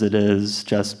as it is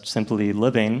just simply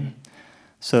living.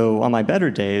 So on my better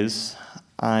days,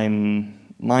 I'm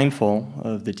mindful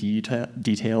of the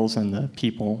details and the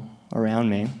people around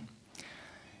me.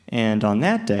 And on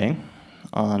that day,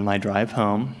 on my drive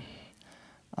home,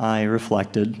 I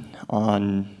reflected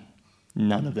on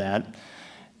none of that,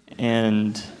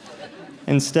 and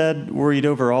instead worried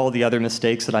over all the other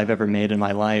mistakes that I've ever made in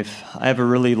my life. I have a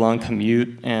really long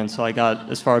commute, and so I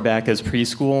got as far back as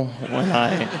preschool when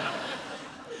I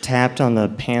tapped on the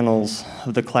panels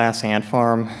of the class ant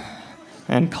farm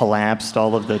and collapsed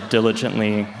all of the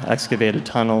diligently excavated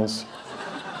tunnels.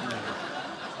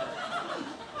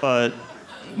 But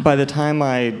by the time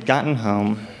I'd gotten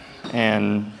home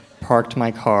and parked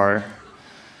my car,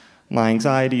 my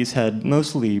anxieties had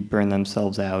mostly burned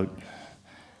themselves out,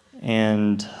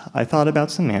 and I thought about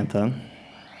Samantha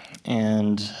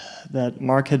and that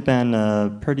Mark had been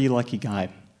a pretty lucky guy.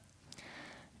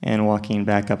 And walking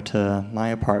back up to my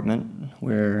apartment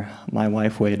where my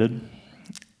wife waited,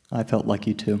 I felt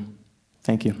lucky too.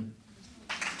 Thank you.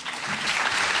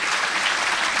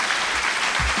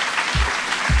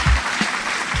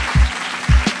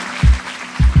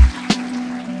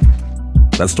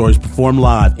 That story is performed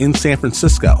live in San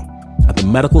Francisco at the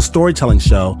medical storytelling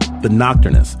show, The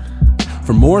Nocturnist.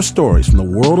 For more stories from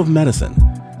the world of medicine,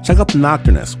 check out The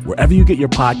Nocturnist wherever you get your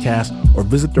podcasts or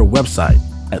visit their website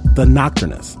at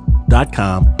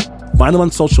thenocturnist.com. Find them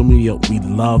on social media. We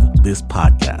love this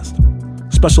podcast.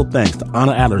 Special thanks to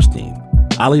Anna Adlerstein,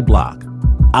 Ali Block,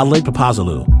 Adelaide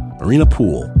Papazalou, Marina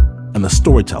Poole, and the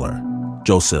storyteller,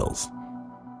 Joe Sills.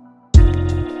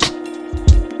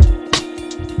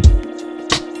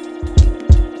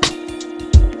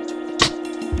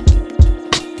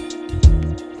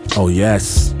 Oh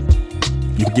yes,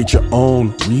 you can get your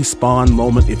own Respawn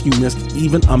moment if you missed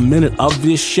even a minute of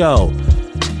this show.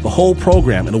 The whole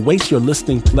program, it awaits your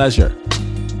listening pleasure.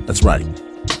 That's right.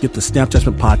 Get the Snap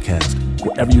Judgment podcast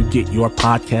wherever you get your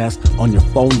podcast on your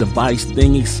phone device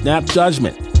thingy,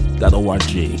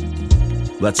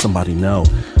 snapjudgment.org. Let somebody know.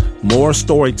 More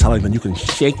storytelling than you can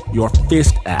shake your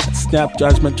fist at. Snap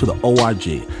Judgment to the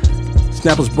ORG.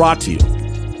 Snap is brought to you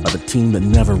by the team that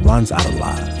never runs out of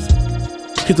lives.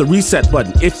 Hit the reset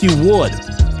button if you would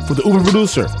for the Uber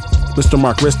producer, Mr.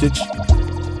 Mark Ristich,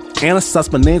 Anna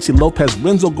Sussman, Nancy Lopez,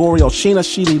 Renzo Gorio, Sheena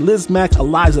Sheely, Liz Mack,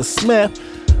 Eliza Smith,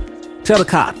 Taylor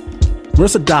Cott,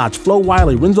 Marissa Dodge, Flo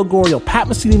Wiley, Renzo Gorio, Pat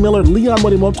Mesiti-Miller, Leon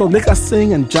Morimoto, Nika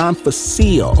Singh, and John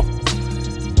Facile.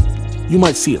 You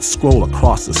might see it scroll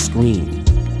across the screen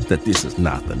that this is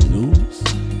not the news.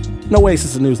 No way this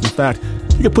is the news. In fact,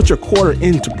 you can put your quarter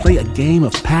in to play a game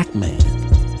of Pac-Man,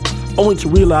 only to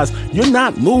realize you're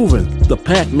not moving the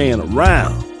Pac-Man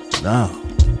around. No,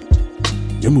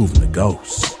 you're moving the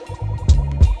ghost.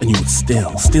 And you would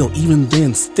still, even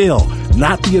then, still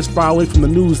not be as far away from the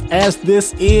news as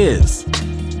this is.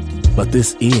 But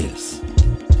this is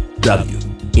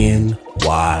WNYC.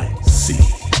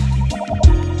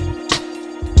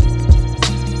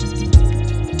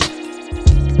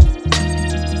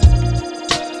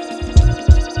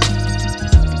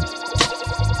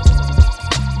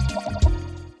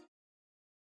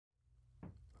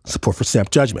 Support for Snap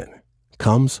Judgment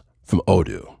comes from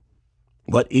Odoo.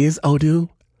 What is Odoo?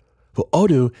 Well,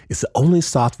 Odoo is the only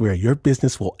software your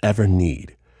business will ever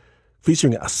need.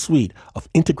 Featuring a suite of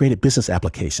integrated business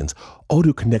applications,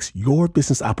 Odoo connects your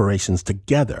business operations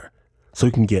together so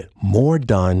you can get more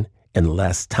done in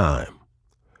less time.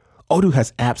 Odoo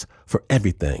has apps for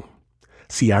everything: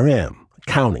 CRM,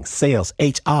 accounting, sales,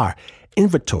 HR,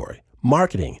 inventory,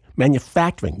 marketing,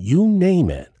 manufacturing, you name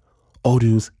it.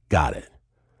 Odoo's got it.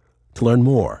 To learn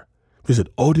more,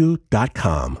 visit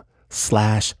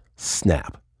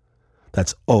odoo.com/snap.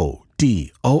 That's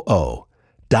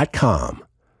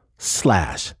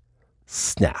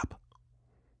ODOO.com/snap.